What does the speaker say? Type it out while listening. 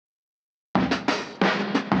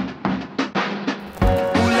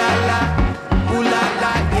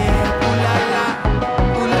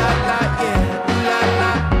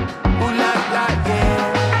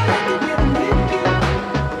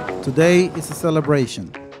Today is a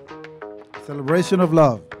celebration of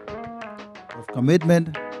love, of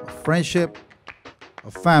commitment, of friendship,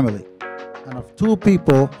 of family, and of two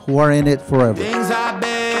people who are in it forever. Things are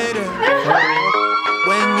better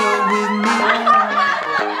when you're with me.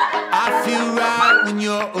 I feel right when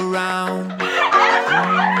you're around.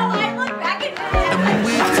 And when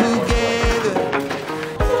we're together,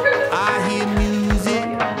 I hear music.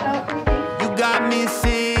 You got me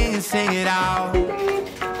sing it out.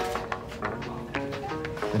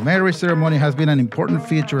 The marriage ceremony has been an important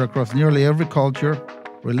feature across nearly every culture,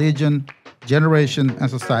 religion, generation, and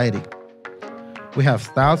society. We have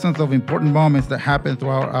thousands of important moments that happen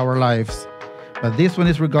throughout our lives, but this one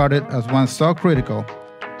is regarded as one so critical,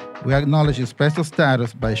 we acknowledge its special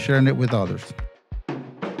status by sharing it with others.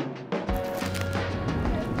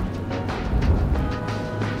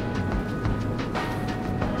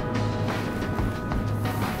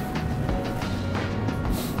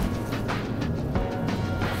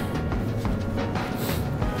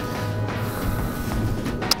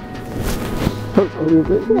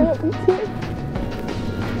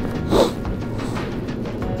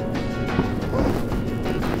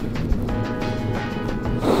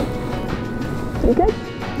 Okay?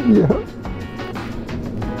 Yeah.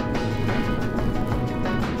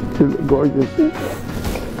 Isn't it gorgeous? You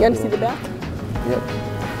want to see the back? Yep.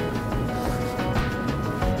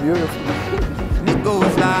 Beautiful. And it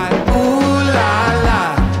goes like, ooh la la.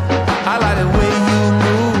 I like the way you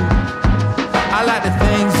move. I like the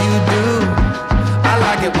things you do. I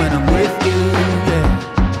like it when I'm with you, yeah.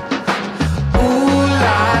 Ooh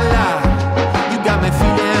la la. You got me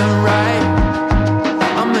feeling right.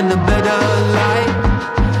 I'm in a better light.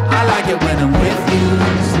 I like it when I'm with you.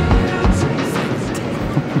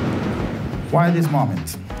 Why this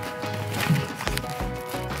moment?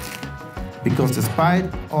 Because despite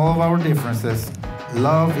all of our differences,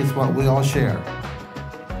 love is what we all share.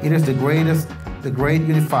 It is the great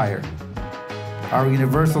unifier, our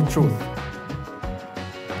universal truth.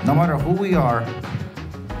 No matter who we are,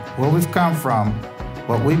 where we've come from,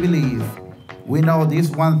 what we believe, we know this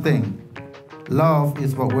one thing: love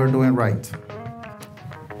is what we're doing right.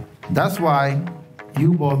 That's why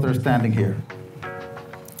you both are standing here.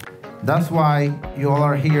 That's why you all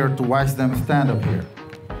are here to watch them stand up here.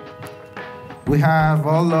 We have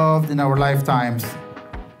all loved in our lifetimes,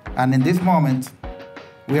 and in this moment,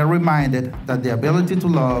 we are reminded that the ability to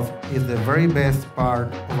love is the very best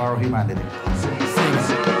part of our humanity.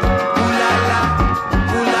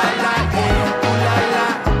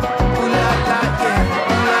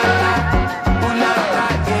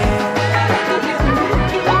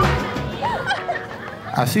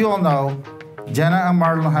 As you all know, Jena and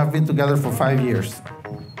Marlon have been together for 5 years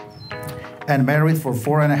and married for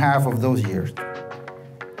 4.5 of those years.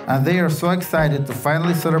 And they are so excited to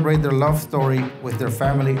finally celebrate their love story with their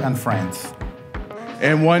family and friends.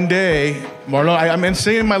 And one day, Marlon, I'm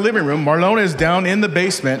sitting in my living room, Marlon is down in the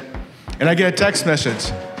basement, and I get a text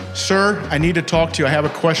message. Sir, I need to talk to you. I have a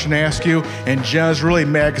question to ask you, and Jenna's really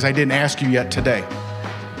mad because I didn't ask you yet today.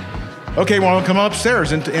 Okay, Marlon, come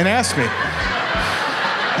upstairs and ask me.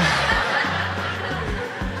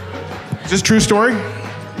 Is this a true story?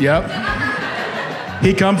 Yep.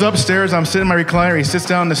 He comes upstairs, I'm sitting in my recliner, he sits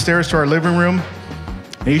down the stairs to our living room,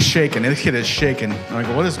 and he's shaking, and the kid is shaking. And I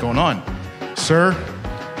go, what is going on? Sir,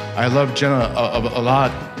 I love Jena a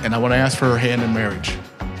lot, and I want to ask for her hand in marriage.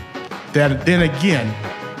 Then again,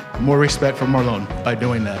 more respect for Marlon by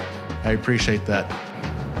doing that. I appreciate that.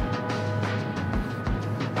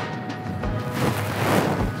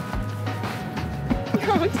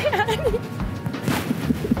 Oh, Dad.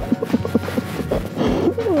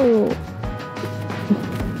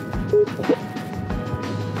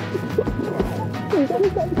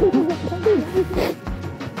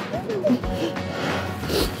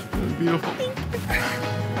 Beautiful.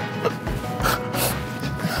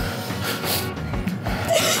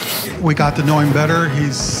 We got to know him better.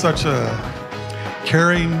 He's such a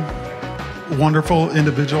caring, wonderful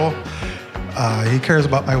individual. He cares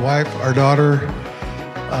about my wife, our daughter.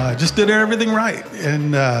 Just did everything right.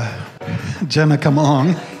 And Jena come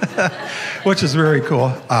along, which is very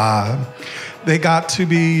cool. They got to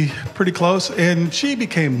be pretty close, and she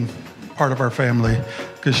became part of our family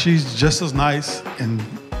because she's just as nice and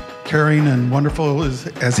caring and wonderful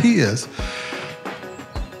as he is.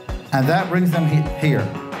 And that brings them here.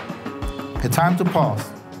 A time to pause,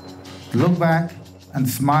 look back, and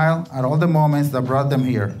smile at all the moments that brought them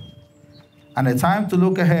here. And a time to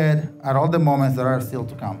look ahead at all the moments that are still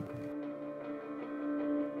to come.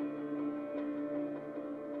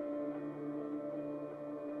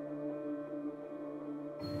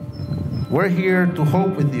 We're here to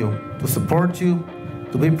hope with you, to support you,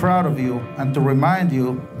 to be proud of you, and to remind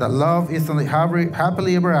you that love isn't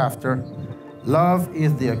happily ever after. Love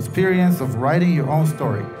is the experience of writing your own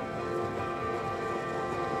story.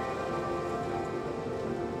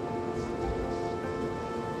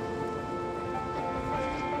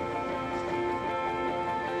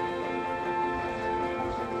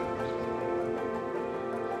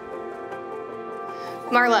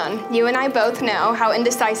 Marlon, you and I both know how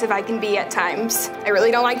indecisive I can be at times. I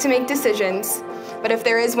really don't like to make decisions, but if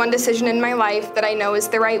there is one decision in my life that I know is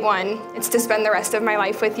the right one, it's to spend the rest of my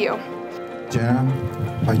life with you. Jena,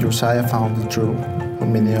 by your side I found the true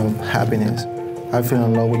meaning of happiness. I fell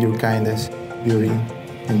in love with your kindness, beauty,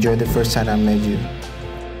 and joy the first time I met you.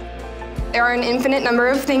 There are an infinite number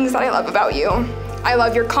of things that I love about you. I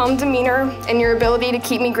love your calm demeanor and your ability to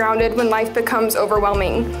keep me grounded when life becomes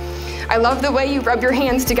overwhelming. I love the way you rub your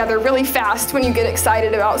hands together really fast when you get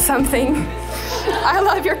excited about something. I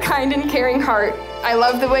love your kind and caring heart. I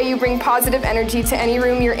love the way you bring positive energy to any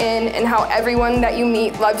room you're in and how everyone that you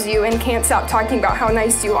meet loves you and can't stop talking about how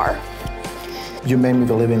nice you are. You made me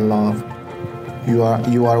believe in love. You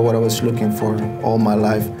are what I was looking for all my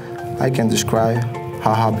life. I can't describe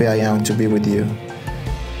how happy I am to be with you.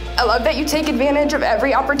 I love that you take advantage of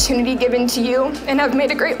every opportunity given to you and have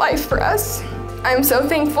made a great life for us. I am so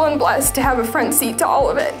thankful and blessed to have a front seat to all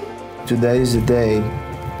of it. Today is the day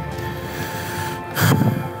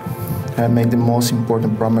I make the most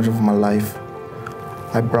important promise of my life.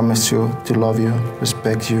 I promise you to love you,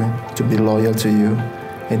 respect you, to be loyal to you,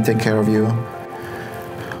 and take care of you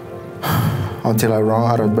until I run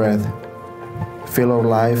out of breath. Fill our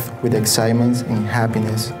life with excitement and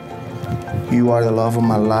happiness. You are the love of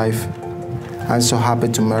my life. I'm so happy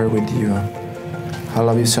to marry with you. I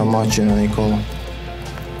love you so much, Nicole.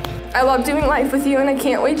 I love doing life with you and I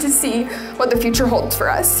can't wait to see what the future holds for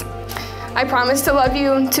us. I promise to love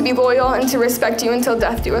you, to be loyal, and to respect you until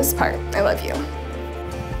death do us part. I love you.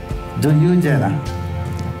 Do you, Jena,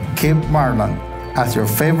 keep Marlon as your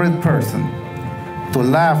favorite person, to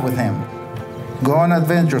laugh with him, go on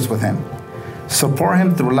adventures with him, support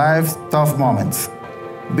him through life's tough moments,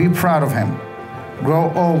 be proud of him,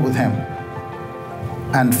 grow old with him,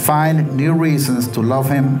 and find new reasons to love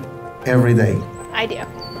him every day? I do.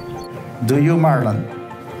 Do you,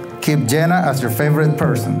 Marlon, keep Jena as your favorite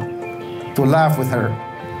person, to laugh with her,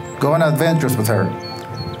 go on adventures with her,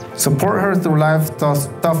 support her through life's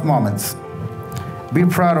tough moments, be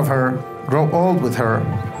proud of her, grow old with her,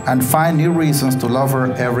 and find new reasons to love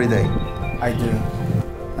her every day? I do.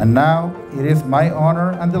 And now it is my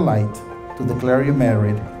honor and delight to declare you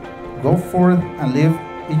married. Go forth and live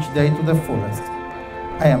each day to the fullest.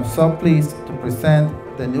 I am so pleased to present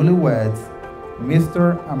the newlyweds,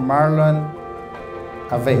 Mr. and Marlon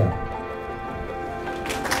Avea.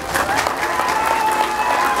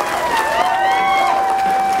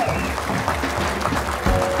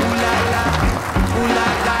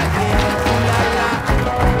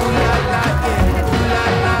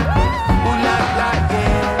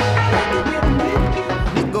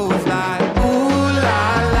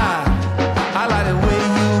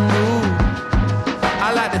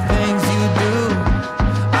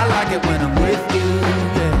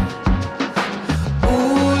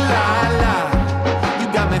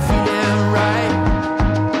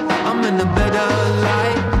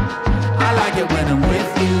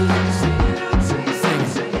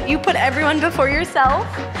 You put everyone before yourself,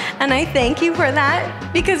 and I thank you for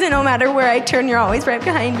that, because no matter where I turn, you're always right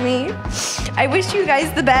behind me. I wish you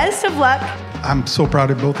guys the best of luck. I'm so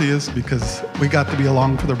proud of both of you because we got to be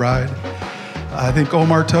along for the ride. I think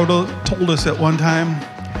Omar told us at one time,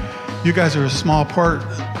 you guys are a small part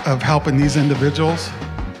of helping these individuals.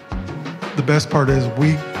 The best part is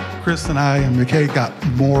Chris and I and McKay got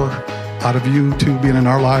more out of you two being in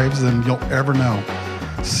our lives than you'll ever know.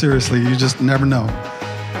 Seriously, you just never know.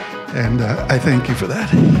 And I thank you for that.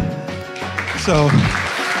 So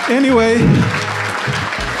anyway,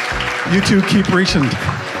 you two keep reaching.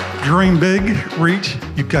 Dream big, reach.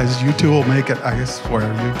 You guys, you two will make it. I swear,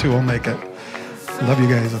 you two will make it. Love you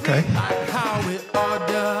guys, okay? How it ought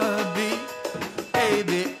to be.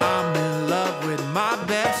 Baby, I'm in love with my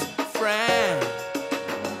best friend.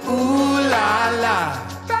 Ooh la la,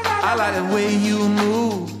 I like the way you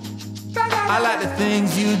move. I like the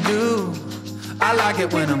things you do. I like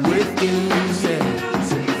it when I'm with you, yeah.